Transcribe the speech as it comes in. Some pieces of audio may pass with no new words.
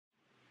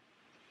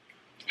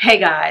Hey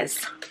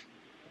guys,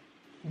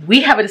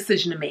 we have a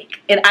decision to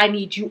make and I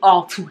need you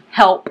all to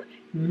help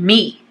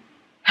me.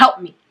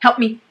 Help me, help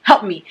me,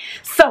 help me.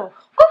 So,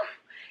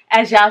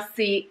 as y'all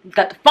see, we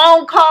got the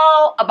phone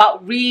call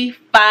about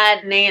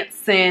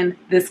refinancing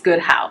this good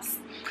house.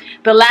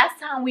 The last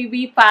time we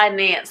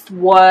refinanced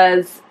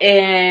was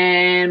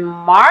in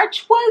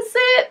March, was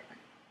it?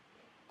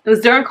 It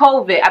was during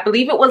COVID. I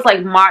believe it was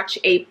like March,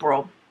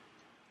 April.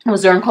 It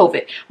was during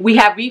COVID. We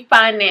have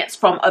refinanced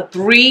from a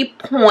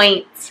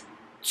 3.25.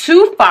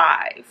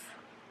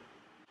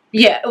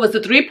 Yeah, it was a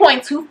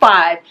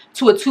 3.25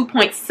 to a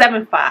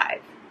 2.75.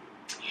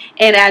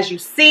 And as you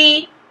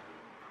see,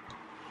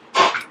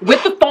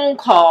 with the phone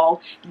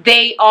call,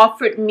 they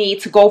offered me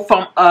to go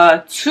from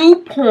a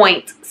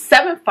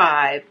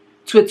 2.75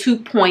 to a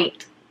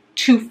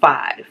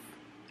 2.25.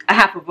 A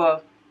half of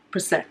a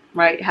percent,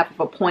 right? Half of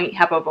a point,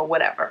 half of a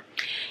whatever.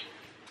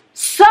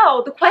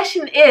 So the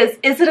question is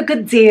it a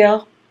good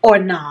deal or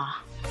nah?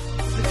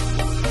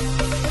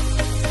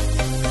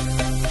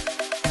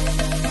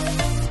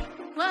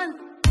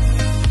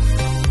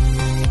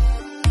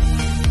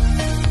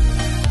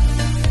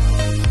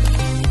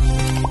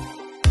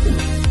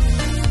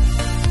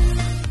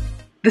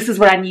 This is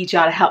what I need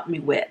y'all to help me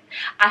with.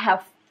 I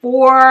have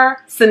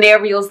 4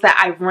 scenarios that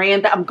I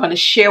ran that I'm going to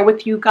share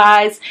with you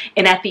guys.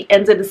 And at the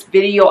end of this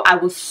video, I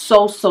will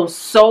so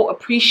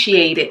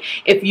appreciate it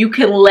if you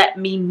can let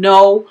me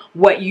know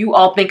what you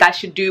all think I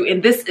should do.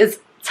 And this is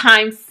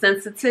time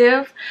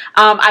sensitive.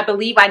 I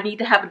believe I need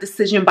to have a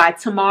decision by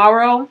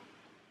tomorrow.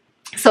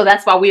 So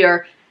that's why we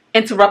are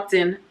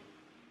interrupting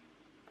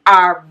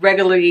our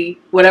regularly,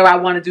 whatever I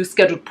want to do,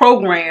 scheduled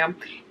program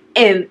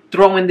and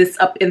throwing this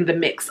up in the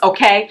mix.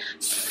 Okay,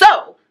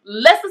 so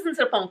let's listen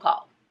to the phone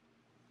call.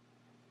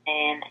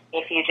 And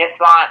if you just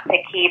want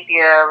to keep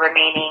your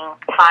remaining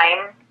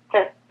time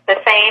to the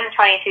same,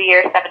 22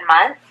 years, 7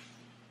 months,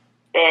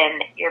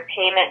 then your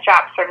payment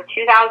drops from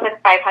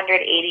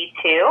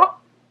 $2,582 to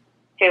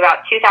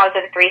about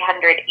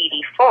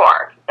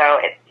 $2,384. So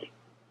it's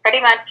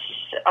pretty much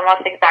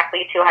almost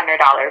exactly $200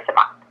 a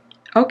month.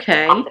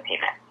 Okay. Off the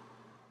payment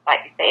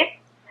that you save.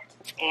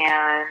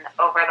 And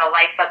over the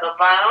life of the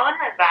loan,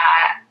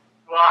 that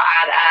will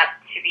add up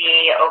to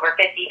be over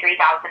 $53,000.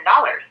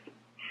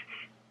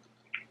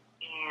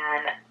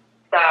 And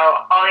so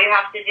all you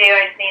have to do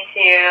is need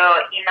to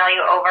email you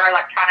over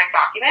electronic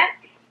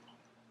documents,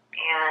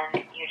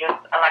 and you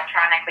just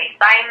electronically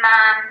sign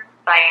them,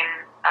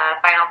 sign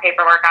final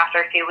paperwork.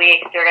 After a few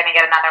weeks, you're going to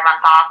get another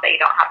month off that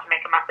you don't have to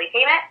make a monthly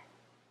payment,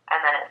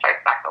 and then it starts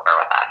back over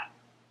with us.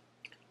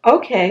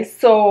 Okay,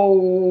 so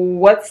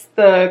what's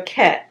the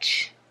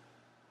catch?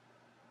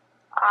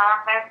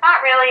 There's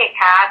not really a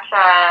catch.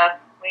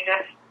 We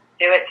just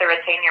do it to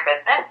retain your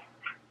business.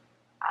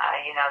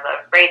 You know,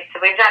 the rates,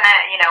 we've done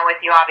it, you know, with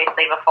you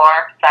obviously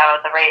before, so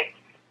the rates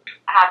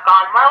have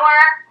gone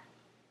lower,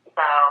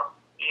 so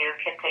you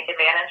can take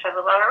advantage of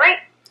the lower rate.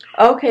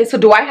 Okay, so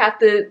do I have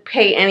to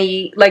pay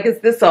any, like, is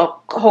this a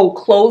whole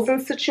closing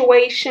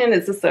situation?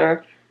 Is this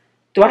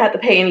do I have to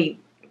pay any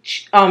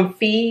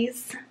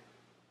fees?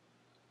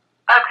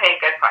 Okay,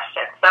 good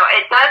question. So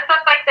it does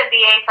look like the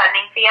VA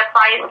funding fee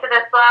applies to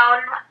this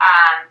loan,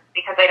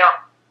 because I don't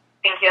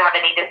think you have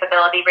any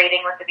disability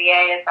rating with the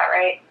VA, is that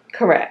right?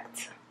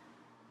 Correct.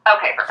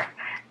 Okay, perfect.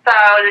 So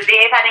the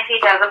VA funding fee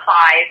does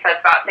apply, so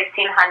it's about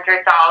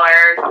 $1,600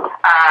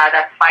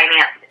 that's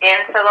financed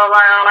into the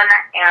loan,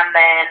 and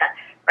then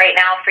right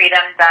now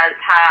Freedom does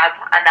have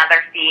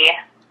another fee,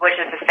 which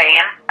is the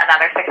same,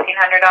 another $1,600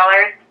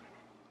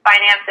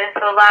 financed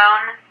into the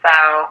loan,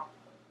 so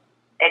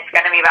it's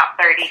going to be about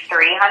 $3,300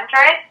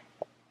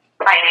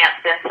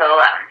 financed into the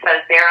loan, so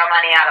zero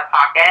money out of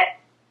pocket,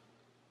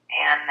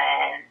 and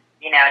then,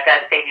 you know, it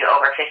does save you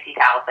over $50,000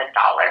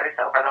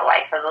 over the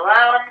life of the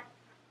loan.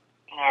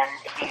 And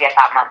you get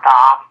that month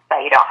off, so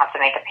you don't have to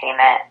make a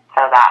payment,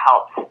 so that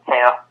helps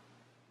to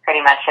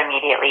pretty much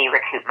immediately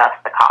recoup most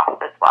of the cost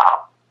as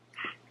well.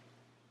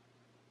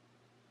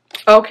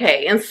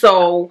 Okay, and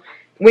so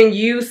when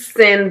you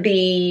send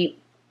the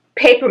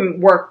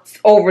paperwork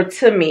over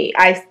to me,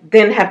 I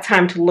then have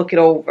time to look it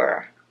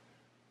over.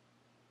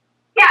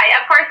 Yeah,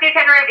 of course you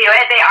can review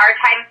it. They are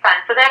time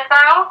sensitive,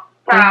 though,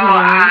 so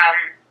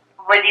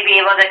would you be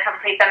able to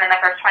complete them in the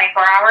first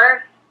 24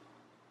 hours?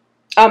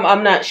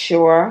 I'm not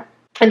sure.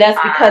 And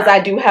that's because I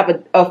do have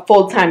a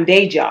full-time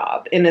day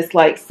job, and it's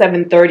like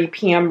 7:30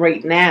 p.m.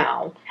 right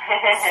now.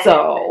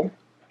 So.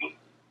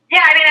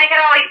 Yeah, I mean, I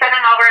could always send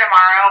them over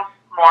tomorrow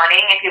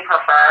morning if you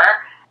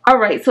prefer. All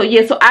right. So,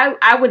 yeah, so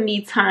I would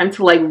need time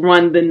to, like,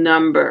 run the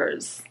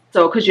numbers.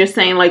 So, because you're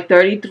saying, like,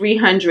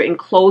 $3,300 in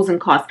closing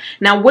costs.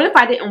 Now, what if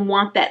I didn't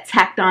want that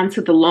tacked on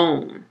to the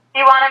loan? If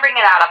you want to bring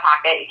it out of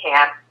pocket, you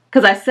can.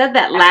 Because I said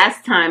that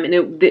last time, and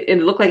it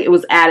looked like it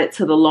was added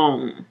to the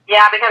loan.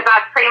 Yeah, because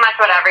that's pretty much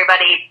what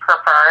everybody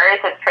prefers.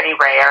 It's pretty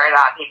rare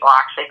that people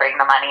actually bring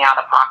the money out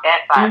of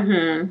pocket, but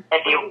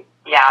if you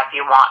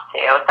want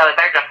to. So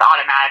they're just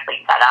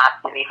automatically set up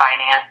to be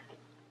financed.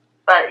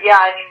 But yeah,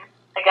 I mean,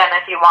 again,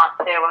 if you want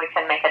to, we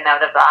can make a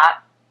note of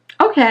that.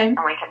 Okay.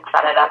 And we can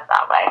set it up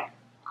that way.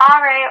 All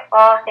right.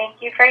 Well,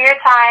 thank you for your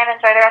time.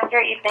 Enjoy the rest of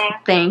your evening.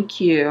 Thank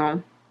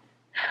you.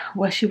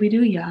 What should we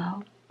do,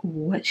 y'all?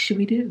 What should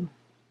we do?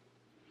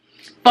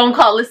 Phone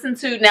call listen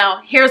to.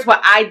 Now, here's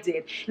what I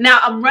did. Now,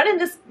 I'm running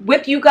this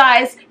with you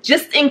guys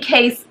just in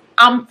case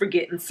I'm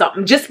forgetting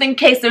something. Just in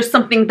case there's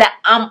something that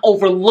I'm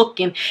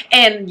overlooking.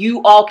 And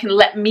you all can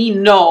let me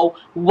know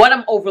what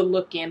I'm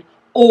overlooking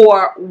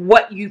or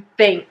what you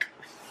think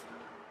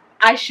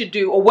I should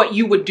do or what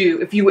you would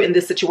do if you were in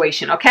this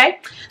situation, okay?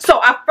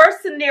 So our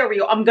first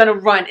scenario I'm going to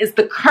run is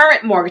the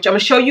current mortgage. I'm going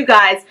to show you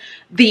guys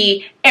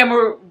the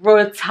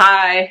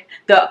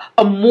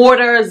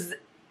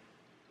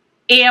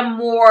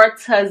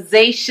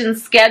amortization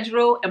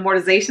schedule.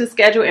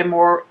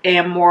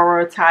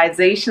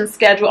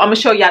 I'm going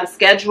to show y'all the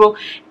schedule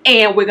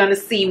and we're going to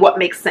see what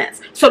makes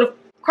sense. So the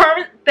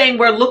current thing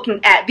we're looking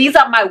at, these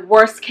are my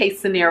worst case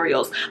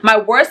scenarios. My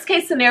worst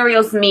case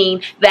scenarios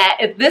mean that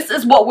if this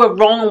is what we're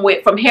rolling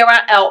with from here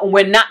on out and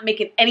we're not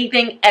making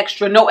anything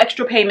extra, no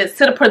extra payments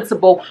to the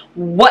principal,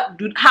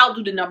 how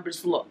do the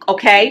numbers look,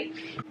 okay?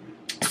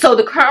 So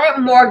the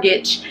current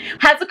mortgage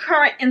has a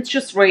current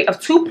interest rate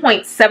of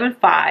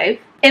 2.75.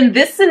 In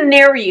this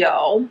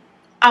scenario,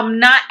 I'm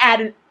not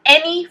adding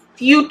any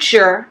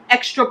future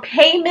extra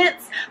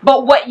payments,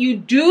 but what you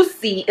do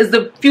see is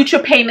the future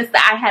payments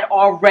that I had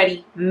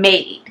already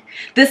made.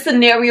 This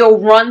scenario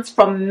runs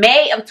from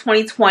May of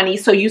 2020,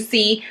 so you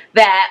see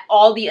that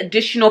all the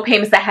additional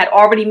payments that I had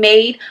already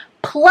made,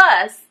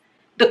 plus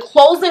the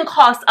closing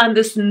cost on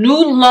this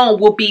new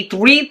loan will be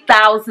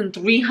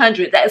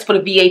 $3,300. That is for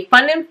the VA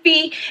funding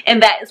fee,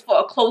 and that is for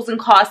a closing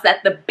cost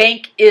that the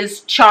bank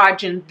is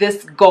charging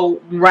this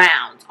go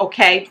round,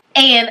 okay?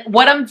 And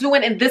what I'm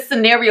doing in this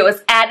scenario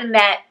is adding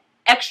that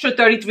extra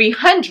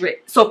 $3,300.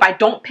 So if I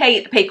don't pay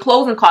it to pay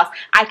closing costs,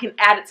 I can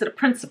add it to the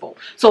principal.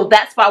 So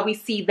that's why we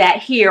see that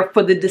here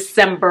for the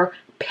December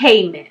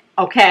payment,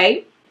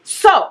 okay?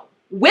 So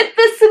with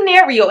this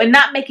scenario and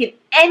not making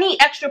any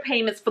extra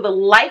payments for the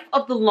life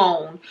of the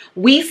loan,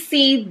 we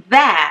see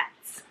that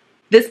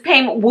this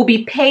payment will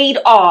be paid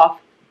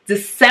off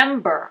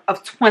December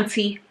of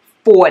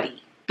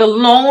 2040. The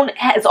loan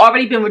has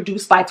already been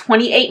reduced by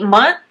 28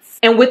 months.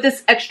 And with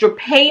this extra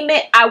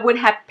payment, I would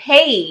have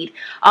paid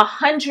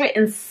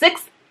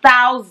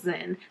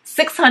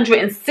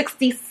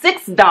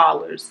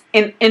 $106,666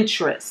 in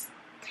interest.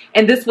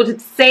 And this would have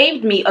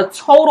saved me a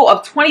total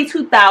of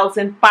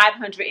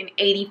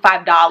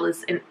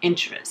 $22,585 in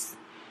interest.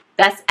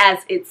 That's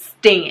as it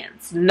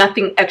stands.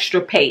 Nothing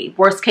extra paid.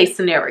 Worst case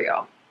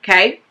scenario.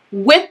 Okay?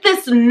 With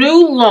this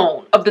new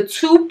loan of the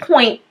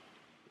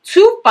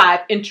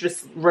 2.25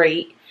 interest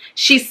rate,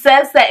 she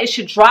says that it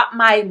should drop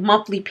my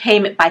monthly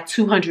payment by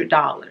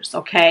 $200.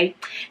 Okay?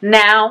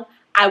 Now,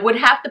 I would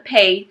have to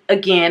pay,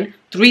 again,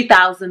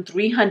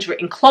 $3,300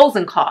 in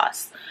closing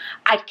costs.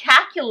 I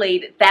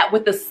calculated that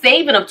with a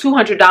saving of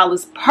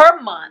 $200 per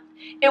month,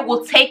 it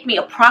will take me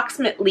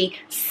approximately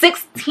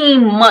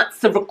 16 months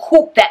to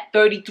recoup that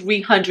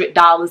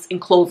 $3,300 in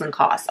closing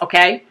costs,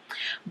 okay?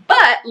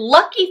 But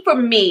lucky for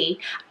me,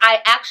 I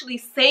actually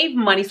saved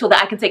money so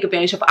that I can take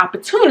advantage of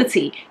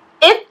opportunity.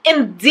 If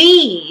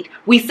indeed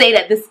we say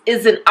that this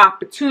is an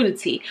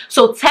opportunity.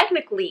 So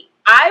technically,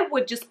 I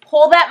would just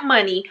pull that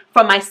money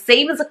from my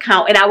savings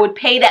account and I would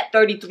pay that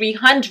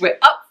 $3,300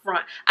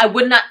 upfront. I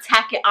would not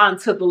tack it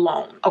onto the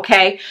loan,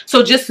 okay?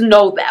 So just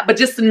know that. But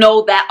just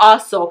know that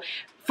also,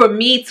 for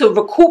me to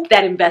recoup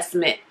that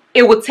investment,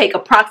 it would take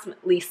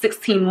approximately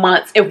 16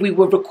 months if we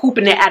were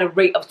recouping it at a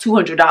rate of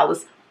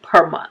 $200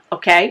 per month,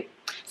 okay?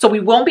 So we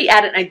won't be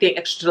adding anything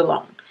extra to the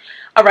loan.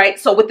 All right,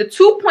 so with the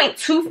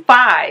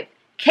 2.25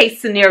 case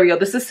scenario,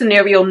 this is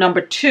scenario number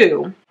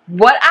 2.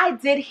 What I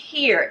did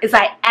here is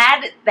I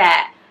added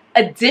that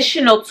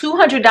additional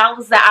 $200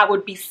 that I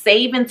would be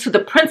saving to the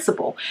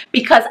principal,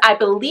 because I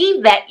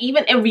believe that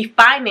even in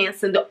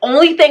refinancing, the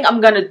only thing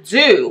I'm going to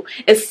do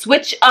is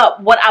switch up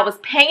what I was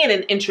paying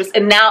in interest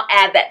and now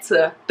add that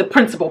to the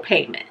principal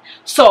payment.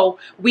 So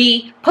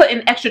we put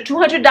an extra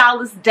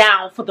 $200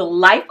 down for the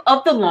life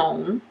of the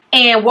loan.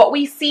 And what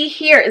we see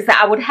here is that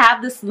I would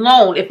have this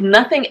loan, if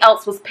nothing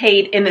else was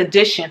paid in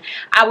addition,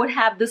 I would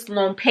have this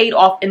loan paid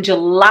off in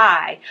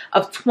July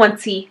of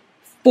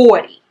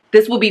 2040.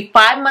 This will be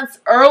 5 months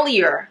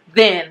earlier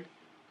than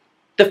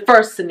the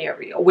first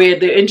scenario where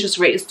the interest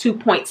rate is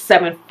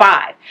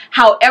 2.75.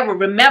 However,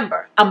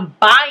 remember, I'm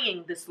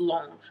buying this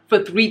loan for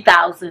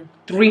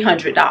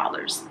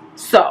 $3,300.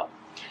 So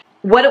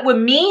what it would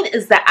mean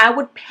is that I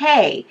would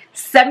pay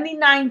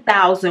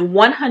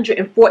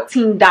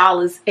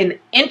 $79,114 in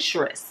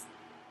interest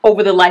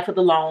over the life of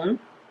the loan.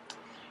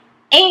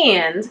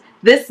 And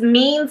this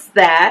means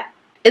that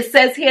it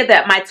says here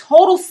that my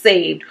total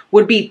saved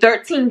would be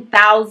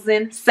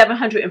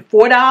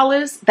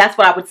 $13,704. That's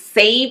what I would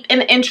save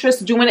in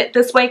interest doing it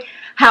this way.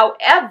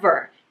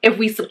 However, if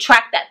we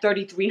subtract that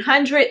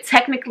 $3,300,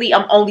 technically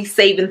I'm only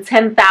saving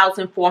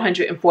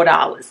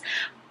 $10,404.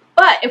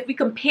 But if we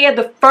compare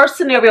the first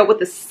scenario with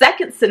the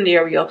second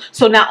scenario,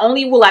 so not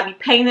only will I be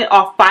paying it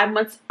off 5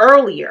 months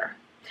earlier,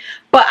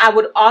 but I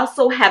would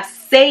also have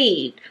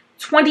saved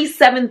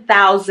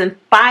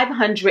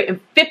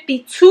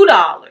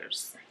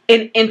 $27,552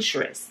 in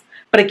interest.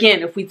 But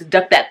again, if we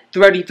deduct that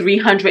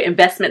 $3,300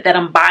 investment that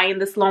I'm buying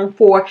this loan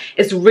for,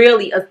 it's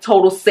really a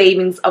total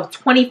savings of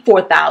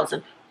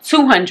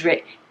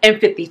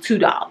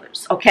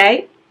 $24,252.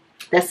 Okay?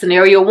 That's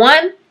scenario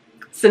 1.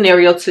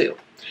 Scenario 2.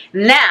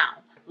 Now,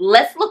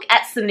 let's look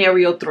at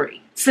scenario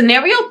 3.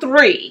 Scenario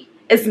 3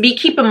 is me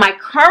keeping my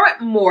current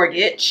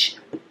mortgage.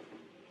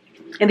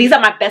 And these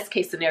are my best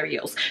case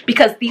scenarios,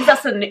 because these are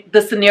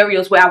the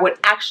scenarios where I would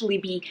actually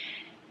be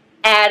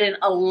adding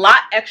a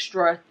lot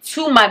extra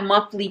to my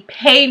monthly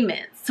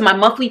payments, to my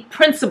monthly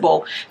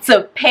principal,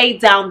 to pay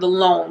down the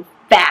loan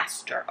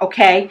faster.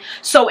 Okay,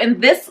 so in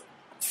this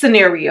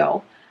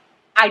scenario,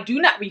 I do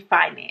not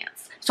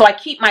refinance. So I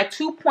keep my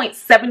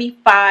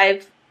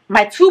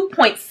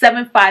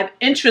 2.75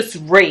 interest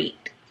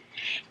rate,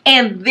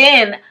 and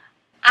then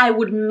I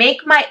would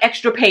make my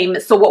extra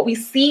payments. So what we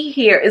see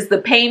here is the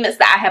payments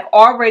that I have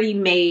already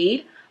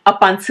made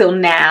up until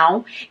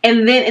now.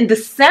 And then in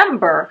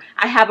December,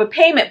 I have a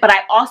payment, but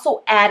I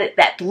also added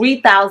that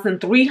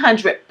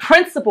 $3,300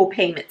 principal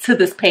payment to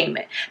this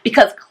payment,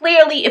 because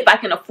clearly if I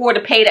can afford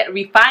to pay that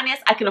refinance,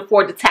 I can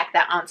afford to tack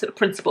that onto the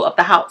principal of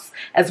the house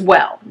as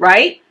well,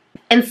 right?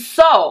 And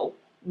so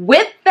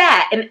with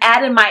that, and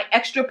adding my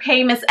extra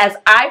payments as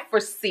I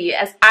foresee,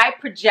 as I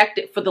project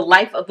it for the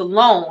life of the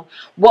loan,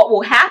 what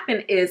will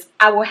happen is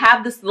I will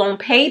have this loan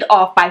paid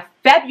off by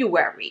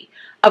February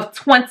of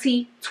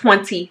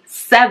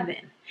 2027.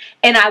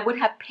 And I would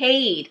have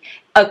paid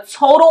a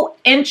total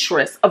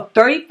interest of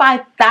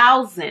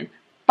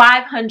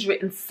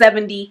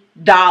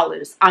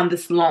 $35,570 on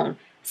this loan,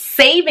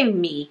 saving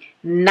me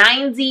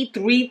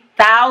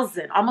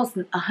 $93,000, almost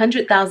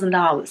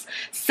 $100,000,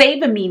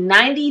 saving me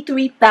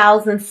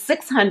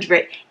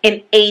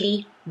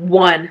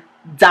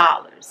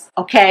 $93,681.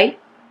 Okay?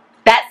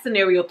 That's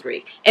scenario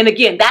 3. And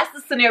again, that's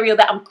the scenario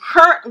that I'm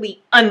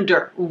currently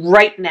under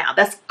right now.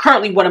 That's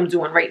currently what I'm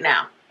doing right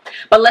now.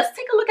 But let's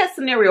take a look at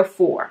scenario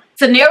 4.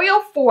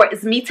 Scenario 4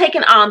 is me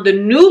taking on the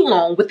new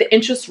loan with the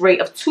interest rate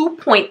of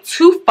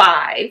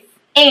 2.25,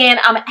 and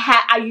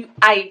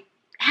I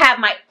have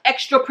my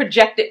extra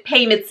projected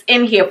payments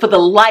in here for the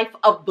life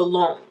of the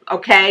loan.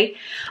 Okay,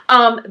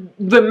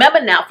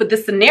 remember now, for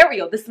this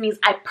scenario, this means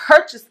I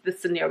purchased this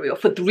scenario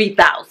for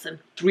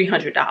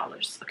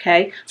 $3,300.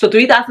 Okay, so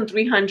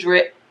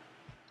 $3,300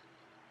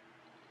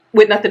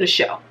 with nothing to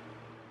show,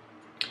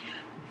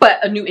 but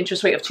a new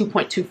interest rate of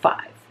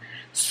 2.25.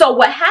 So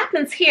what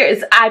happens here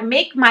is I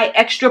make my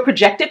extra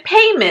projected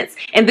payments,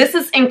 and this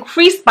is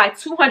increased by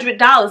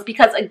 $200,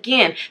 because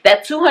again,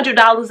 that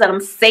 $200 that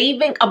I'm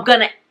saving, I'm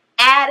gonna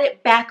add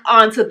it back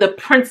onto the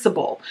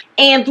principal.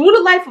 And through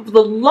the life of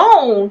the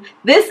loan,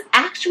 this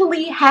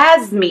actually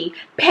has me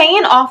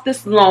paying off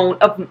this loan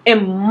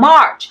in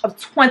March of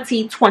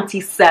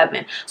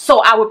 2027.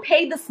 So I would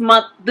pay this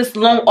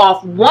loan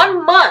off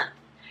 1 month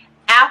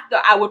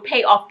after I would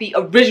pay off the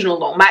original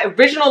loan. My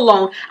original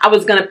loan, I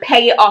was going to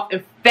pay it off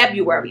in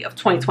February of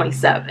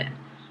 2027.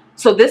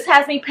 So this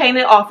has me paying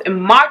it off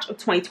in March of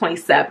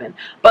 2027.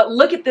 But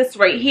look at this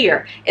right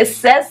here. It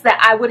says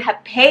that I would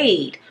have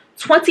paid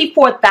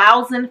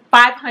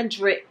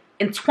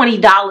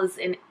 $24,520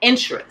 in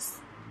interest,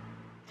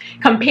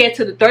 compared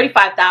to the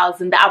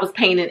 $35,000 that I was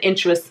paying in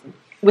interest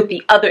with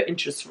the other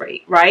interest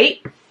rate,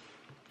 right?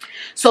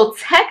 So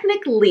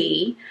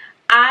technically,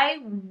 I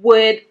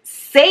would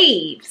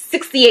save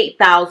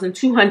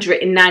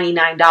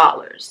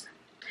 $68,299.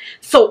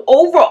 So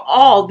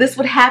overall, this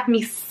would have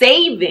me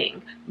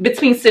saving,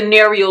 between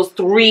scenarios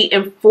 3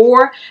 and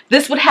 4,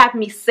 this would have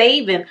me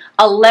saving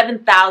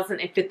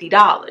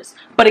 $11,050.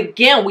 But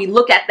again, we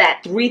look at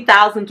that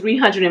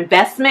 $3,300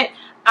 investment,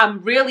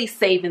 I'm really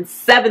saving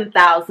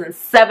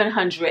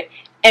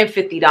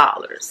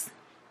 $7,750.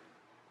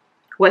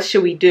 What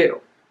should we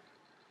do?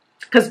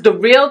 Because the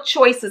real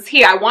choice is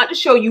here. I want to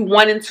show you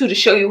 1 and 2 to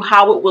show you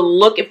how it will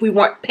look if we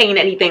weren't paying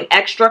anything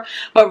extra.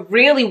 But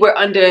really, we're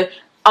under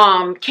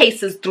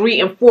cases 3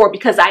 and 4,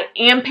 because I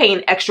am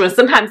paying extra, and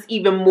sometimes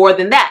even more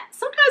than that.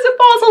 Sometimes it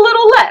falls a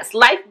little less.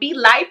 Life be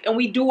life, and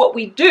we do what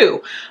we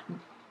do.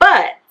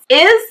 But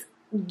is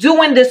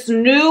doing this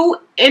new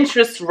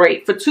interest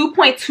rate for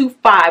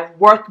 2.25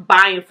 worth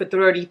buying for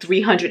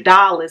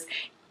 $3,300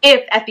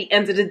 if at the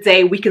end of the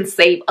day we can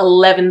save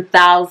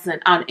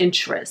 $11,000 on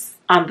interest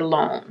on the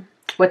loan?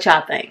 What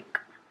y'all think?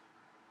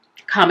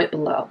 Comment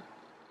below.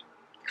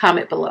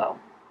 Comment below.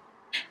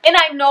 And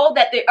I know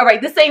that all right,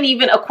 this ain't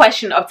even a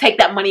question of take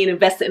that money and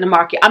invest it in the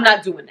market. I'm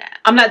not doing that.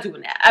 I'm not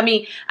doing that. I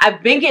mean,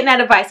 I've been getting that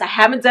advice. I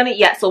haven't done it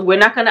yet. So we're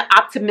not going to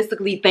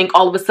optimistically think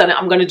all of a sudden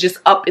I'm going to just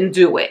up and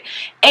do it.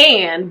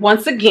 And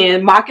once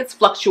again, markets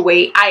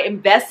fluctuate. I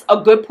invest a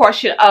good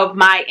portion of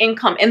my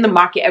income in the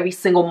market every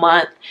single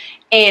month.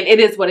 And it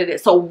is what it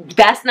is. So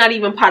that's not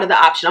even part of the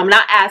option. I'm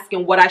not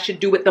asking what I should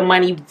do with the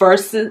money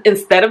versus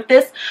instead of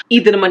this.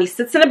 Either the money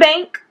sits in a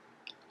bank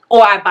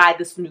or I buy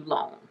this new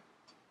loan.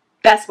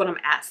 That's what I'm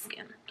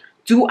asking.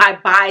 Do I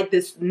buy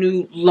this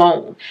new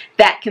loan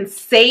that can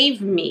save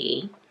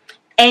me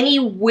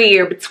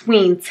anywhere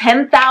between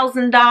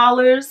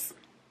 $10,000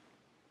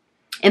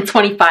 and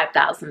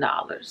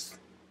 $25,000,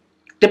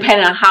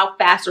 depending on how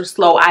fast or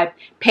slow I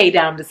pay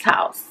down this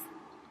house.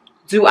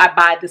 Do I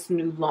buy this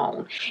new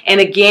loan?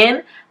 And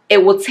again,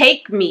 it will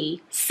take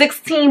me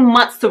 16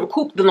 months to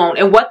recoup the loan.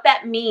 And what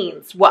that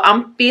means, what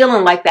I'm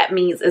feeling like that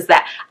means, is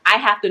that I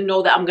have to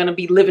know that I'm going to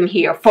be living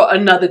here for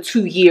another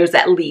 2 years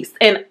at least.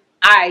 And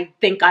I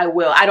think I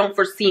will. I don't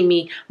foresee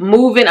me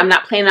moving. I'm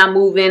not planning on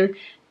moving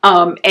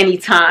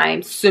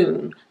anytime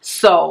soon.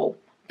 So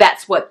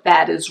that's what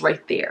that is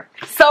right there.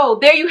 So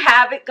there you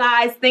have it,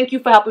 guys. Thank you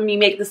for helping me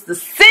make this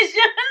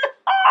decision.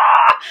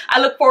 I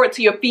look forward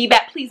to your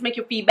feedback. Please make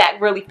your feedback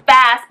really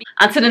fast.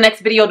 Until the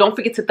next video, don't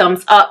forget to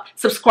thumbs up.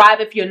 Subscribe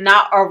if you're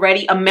not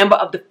already a member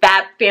of the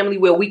Fab family,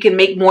 where we can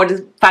make more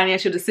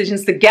financial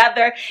decisions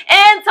together.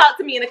 And talk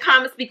to me in the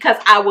comments, because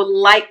I would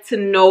like to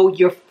know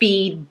your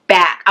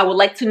feedback. I would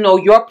like to know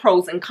your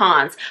pros and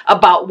cons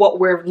about what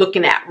we're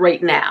looking at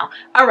right now.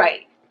 All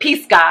right.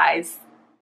 Peace, guys.